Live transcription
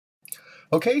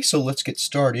Okay, so let's get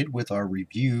started with our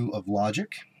review of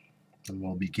logic, and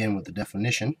we'll begin with the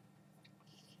definition.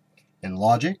 In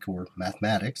logic, or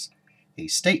mathematics, a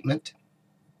statement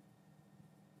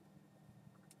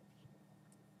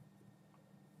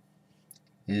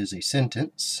is a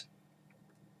sentence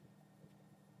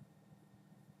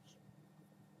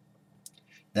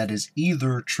that is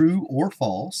either true or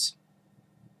false,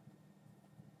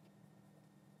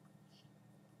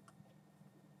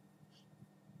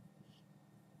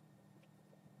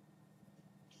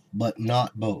 but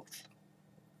not both.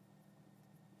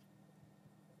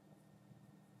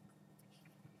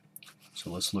 So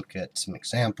let's look at some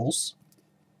examples.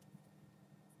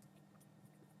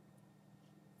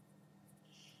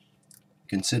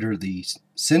 Consider the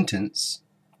sentence,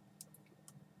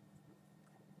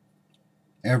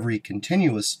 every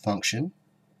continuous function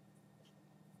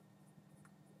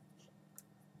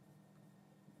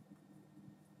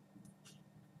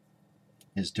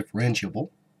is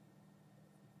differentiable.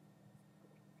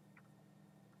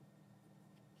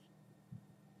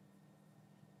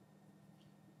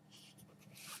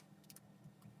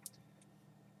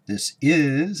 This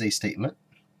is a statement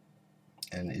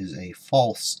and is a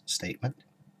false statement.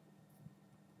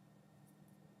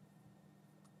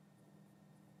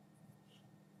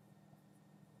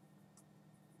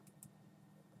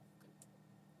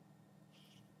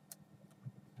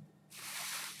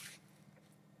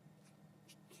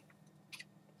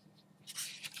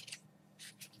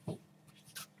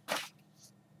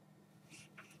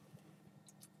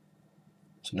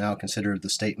 So now consider the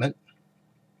statement,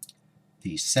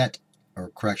 the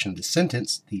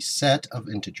sentence, the set of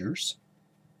integers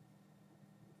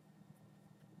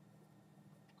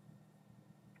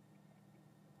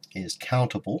is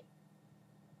countable.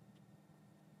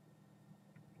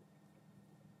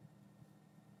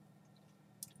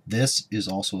 This is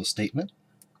also a statement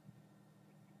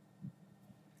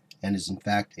and is in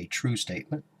fact a true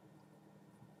statement.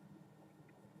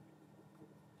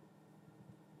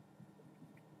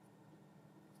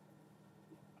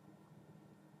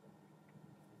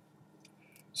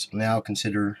 So now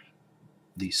consider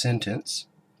the sentence,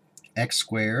 x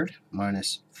squared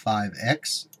minus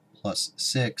 5x plus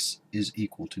 6 is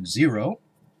equal to 0.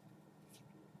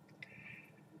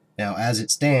 Now, as it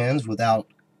stands, without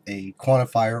a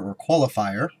quantifier or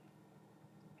qualifier,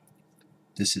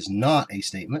 this is not a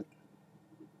statement.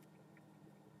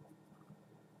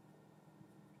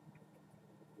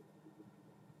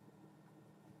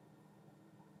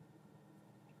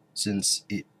 Since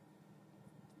it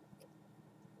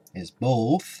is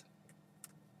both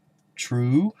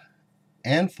true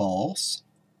and false,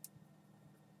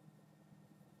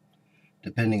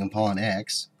 depending upon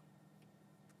x,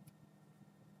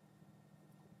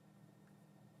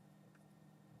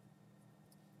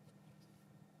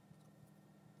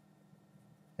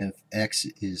 if x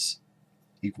is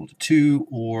equal to 2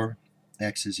 or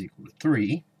x is equal to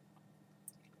 3,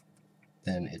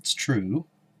 then it's true.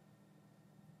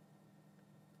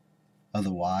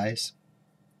 Otherwise,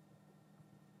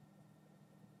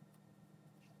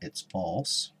 it's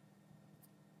false.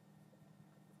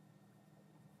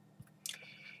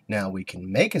 Now we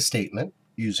can make a statement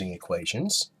using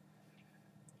equations.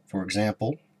 For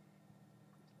example,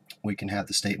 we can have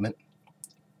the statement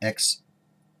x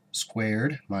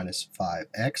squared minus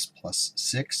 5x plus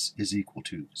 6 is equal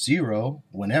to 0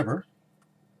 whenever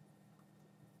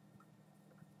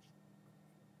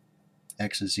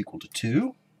x is equal to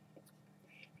 2.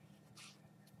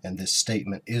 And this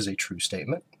statement is a true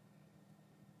statement.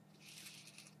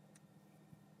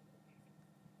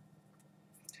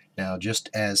 Now, just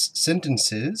as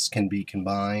sentences can be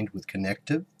combined with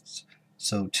connectives,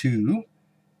 so too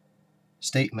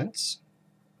statements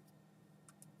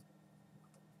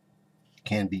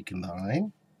can be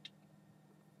combined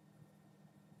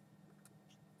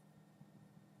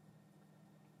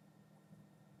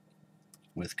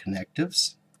with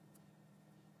connectives.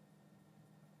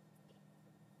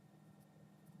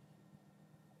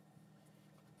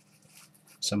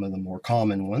 Some of the more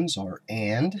common ones are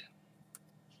and,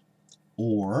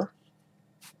 or,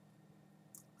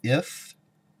 if,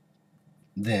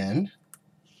 then,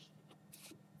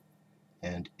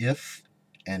 and if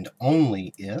and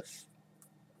only if.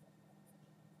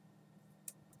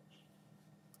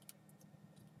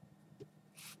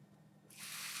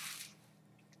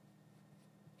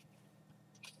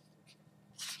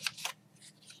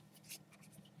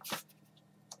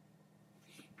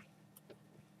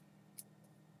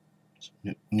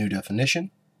 New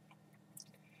definition.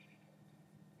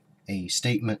 A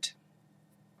statement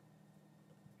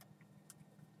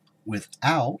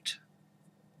without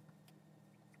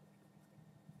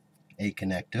a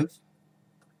connective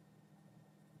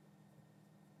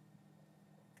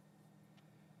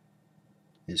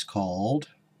is called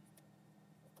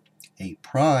a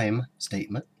prime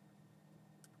statement.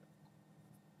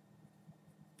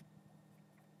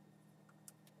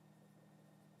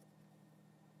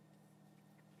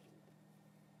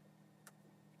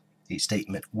 A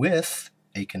statement with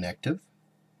a connective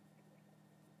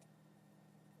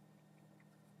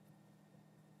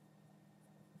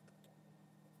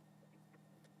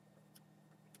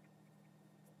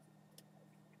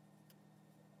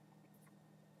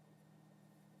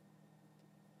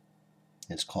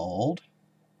is called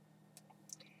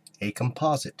a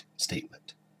composite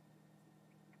statement.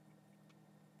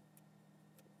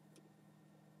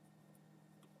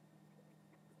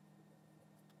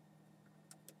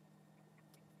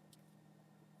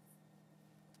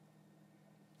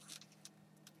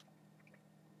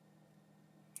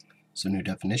 So new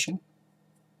definition.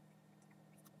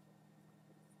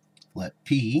 Let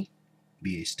P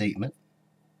be a statement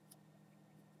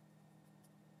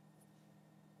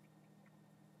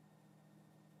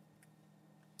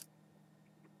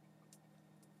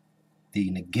the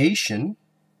negation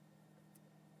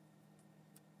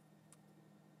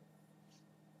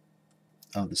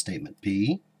of the statement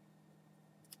P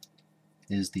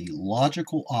is the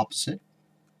logical opposite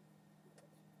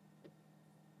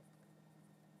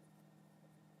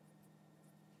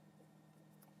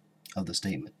of the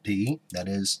statement P, that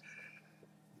is,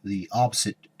 the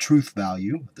opposite truth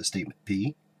value of the statement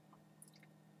P,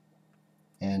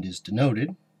 and is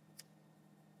denoted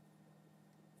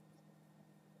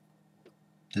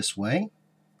this way,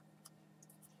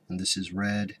 and this is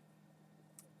read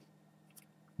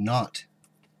not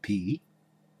P.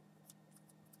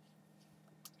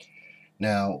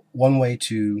 Now, one way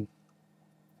to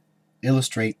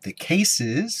illustrate the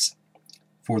cases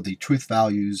for the truth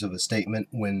values of a statement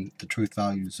when the truth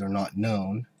values are not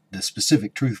known, the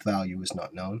specific truth value is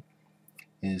not known,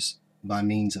 is by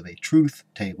means of a truth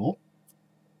table.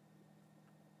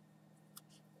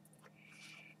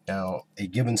 Now, a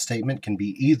given statement can be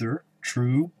either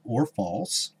true or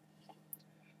false.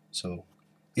 So,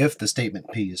 if the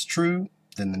statement P is true,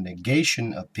 then the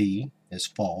negation of P is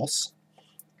false.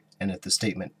 And if the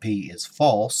statement P is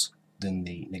false, then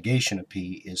the negation of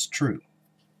P is true.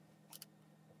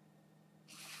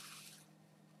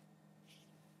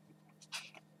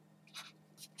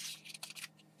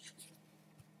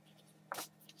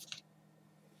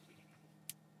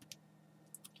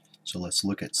 So let's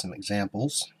look at some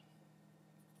examples.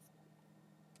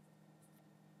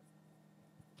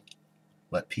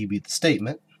 Let P be the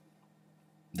statement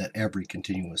that every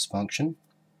continuous function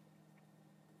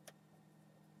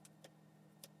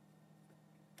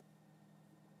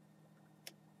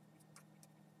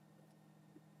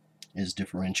is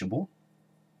differentiable.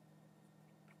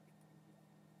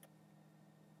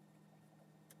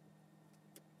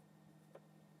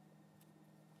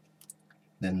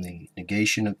 Then the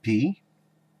negation of P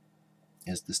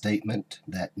is the statement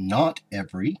that not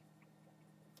every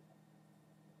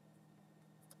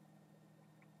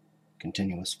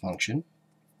continuous function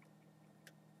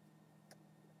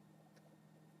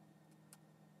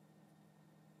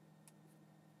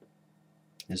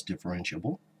is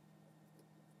differentiable.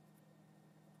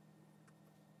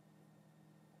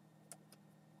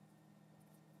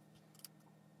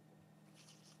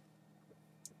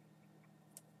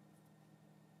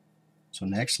 So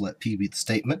next, let P be the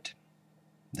statement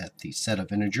that the set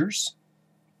of integers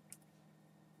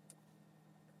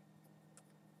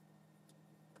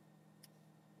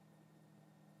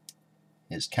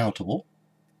is countable.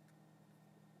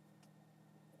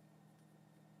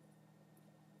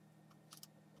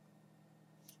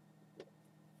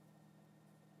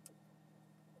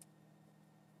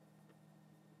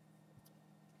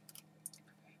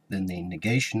 Then the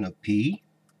negation of P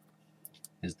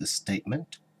is the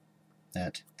statement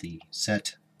that the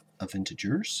set of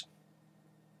integers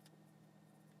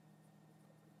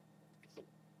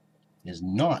is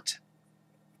not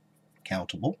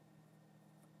countable.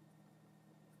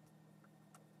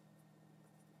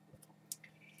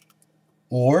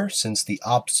 Or, since the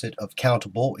opposite of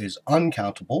countable is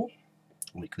uncountable,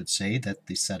 we could say that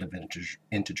the set of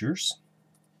integers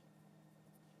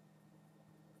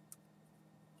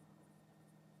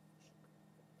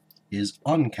is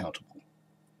uncountable.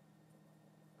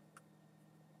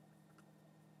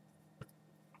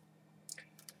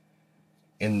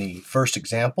 In the first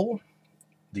example,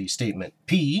 the statement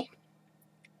P,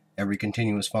 every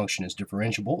continuous function is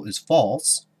differentiable, is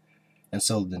false, and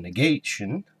so the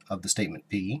negation of the statement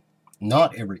P,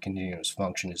 not every continuous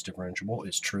function is differentiable,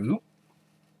 is true.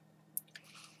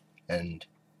 And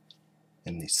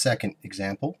in the second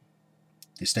example,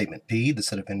 the statement P, the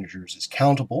set of integers is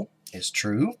countable, is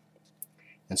true.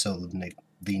 And so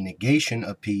the negation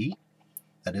of P,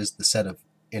 that is, the set of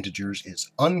integers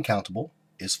is uncountable,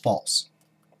 is false.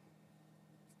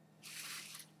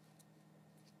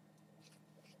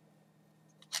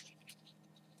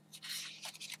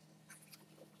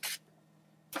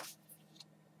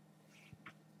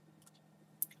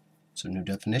 So new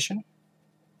definition.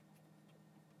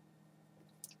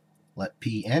 Let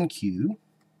P and Q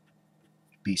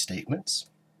be statements.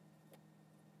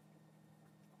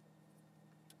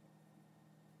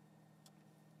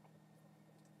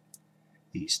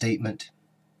 The statement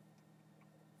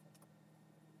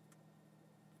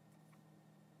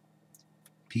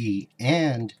P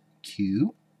and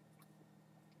Q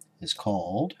is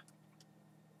called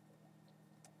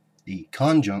the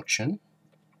conjunction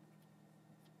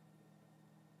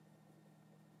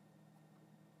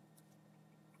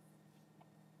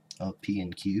of P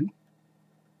and Q,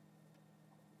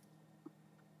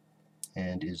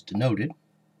 and is denoted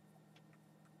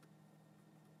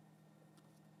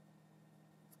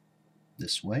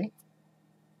this way.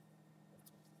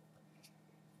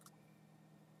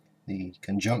 The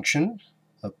conjunction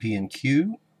of P and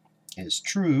Q is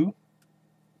true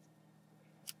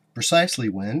precisely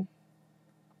when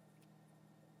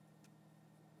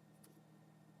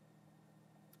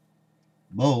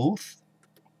both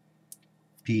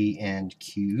P and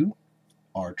Q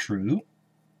are true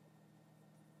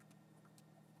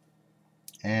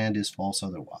and is false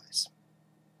otherwise.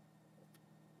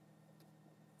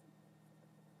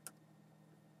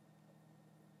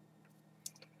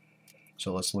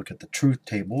 So let's look at the truth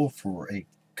table for a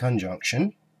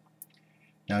conjunction.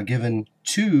 Now, given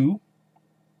two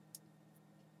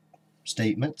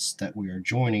statements that we are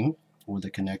joining with a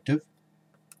connective,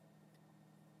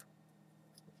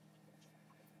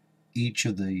 each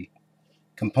of the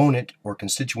component or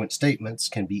constituent statements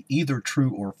can be either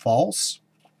true or false.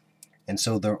 And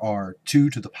so there are 2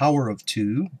 to the power of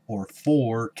 2, or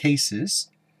 4 cases.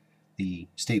 The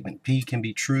statement P can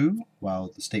be true while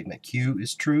the statement Q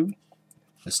is true.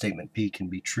 The statement P can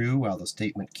be true while the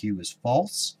statement Q is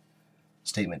false.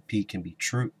 Statement P can be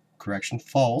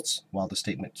false while the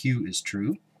statement Q is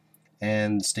true.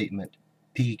 And the statement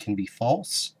P can be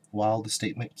false while the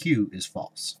statement Q is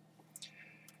false.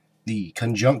 The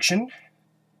conjunction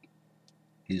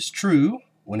is true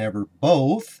whenever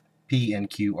both P and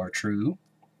Q are true,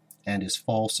 and is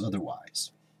false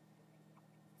otherwise.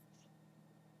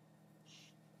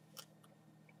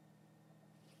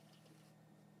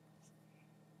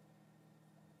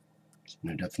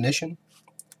 New definition.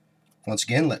 Once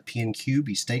again, let P and Q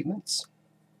be statements.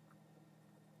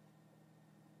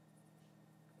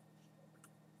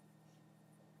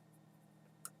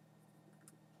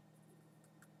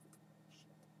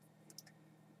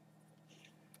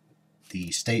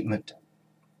 The statement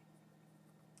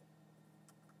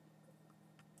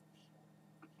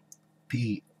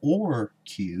P or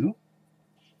Q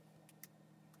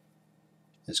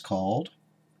is called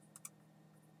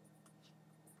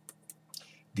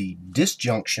the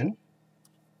disjunction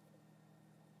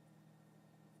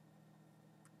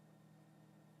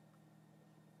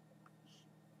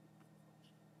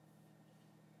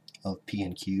of P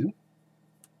and Q,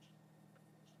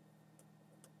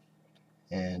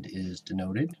 and is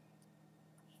denoted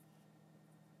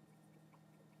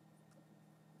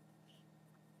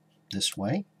this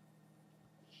way.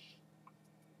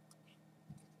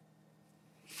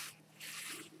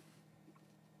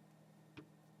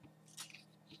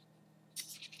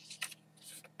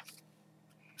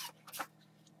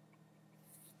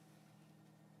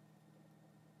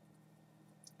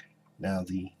 Now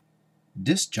the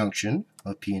disjunction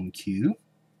of P and Q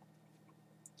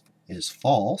is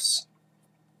false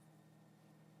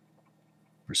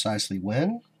precisely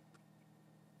when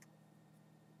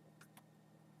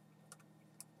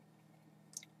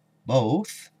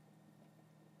both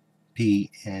P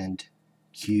and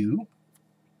Q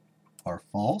are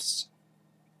false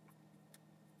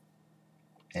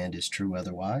and is true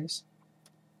otherwise.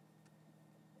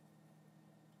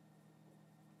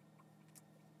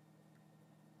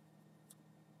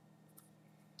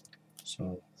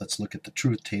 So let's look at the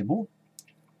truth table.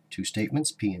 2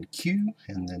 statements, P and Q,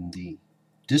 and then the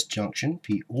disjunction,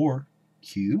 P or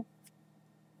Q.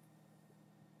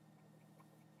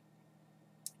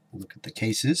 Look at the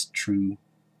cases, true,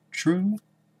 true,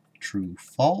 true,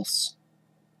 false,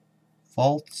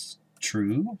 false,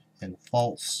 true, and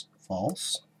false,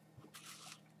 false.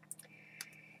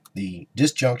 The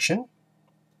disjunction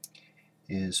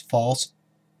is false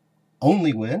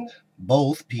only when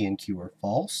both P and Q are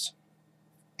false,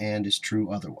 and is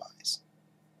true otherwise.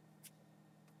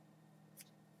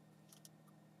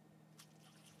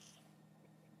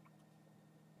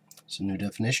 So, new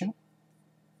definition: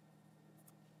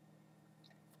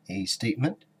 a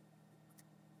statement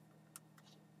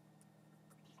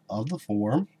of the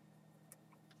form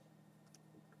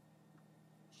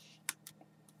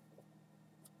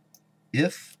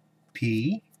if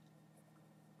P,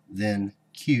 then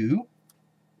Q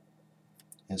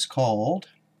is called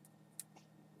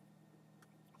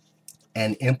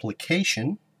an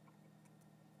implication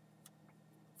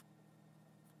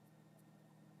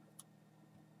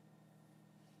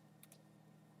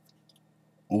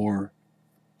or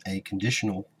a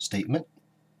conditional statement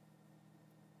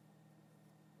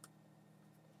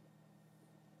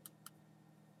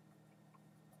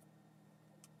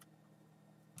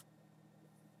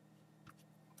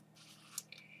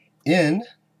in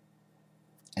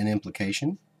an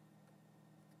implication.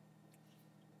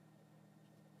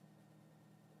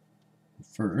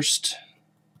 First,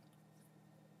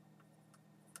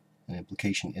 an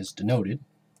implication is denoted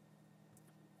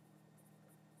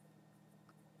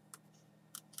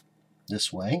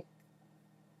this way.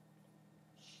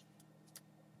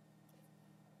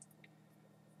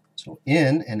 So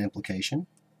in an implication,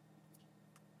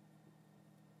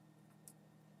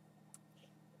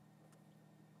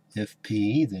 if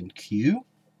P, then Q.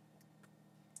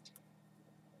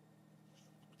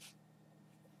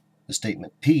 The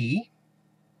statement P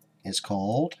is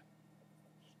called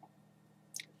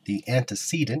the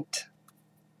antecedent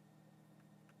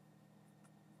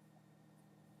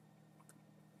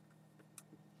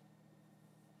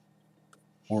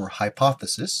or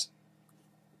hypothesis,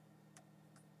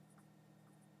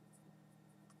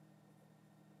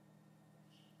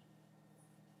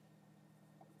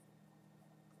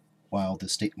 while the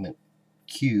statement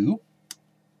Q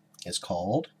is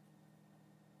called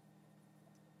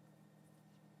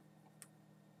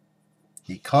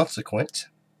the consequent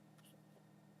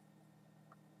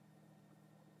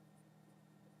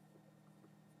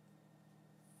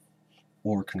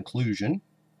or conclusion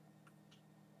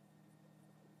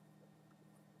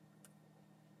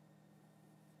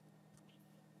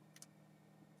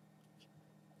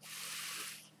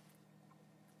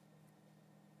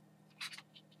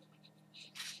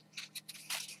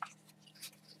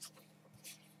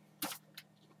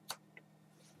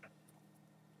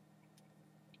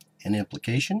an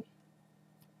implication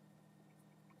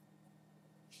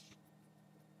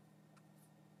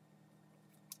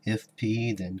if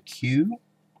P, then Q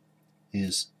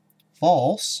is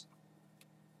false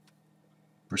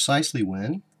precisely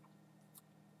when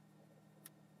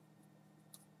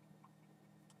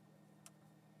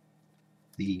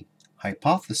the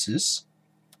hypothesis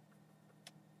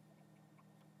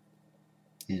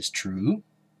is true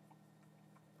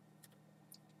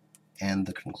and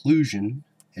the conclusion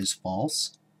is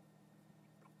false.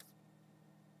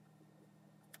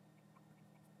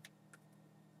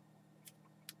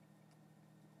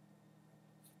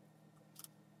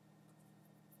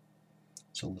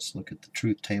 So let's look at the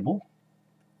truth table.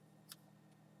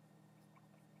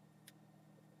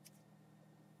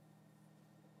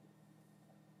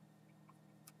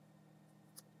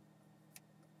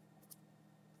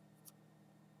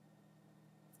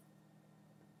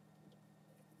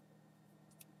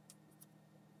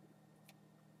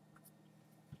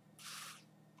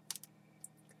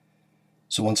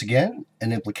 So once again,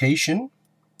 an implication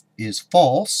is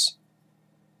false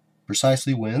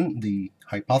precisely when the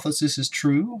hypothesis is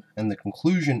true and the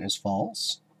conclusion is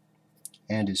false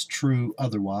and is true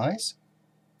otherwise.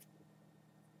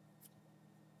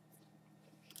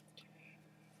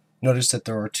 Notice that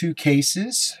there are two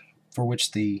cases for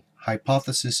which the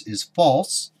hypothesis is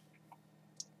false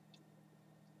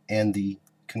and the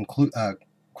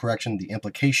the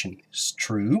implication is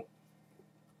true.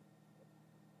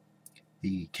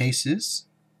 The cases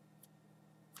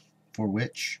for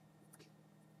which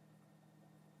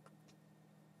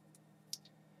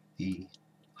the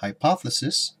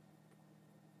hypothesis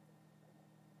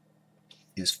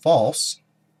is false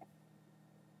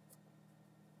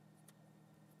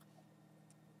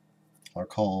are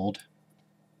called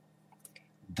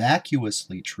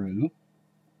vacuously true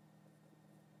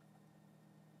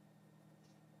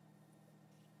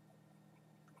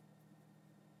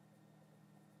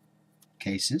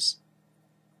cases.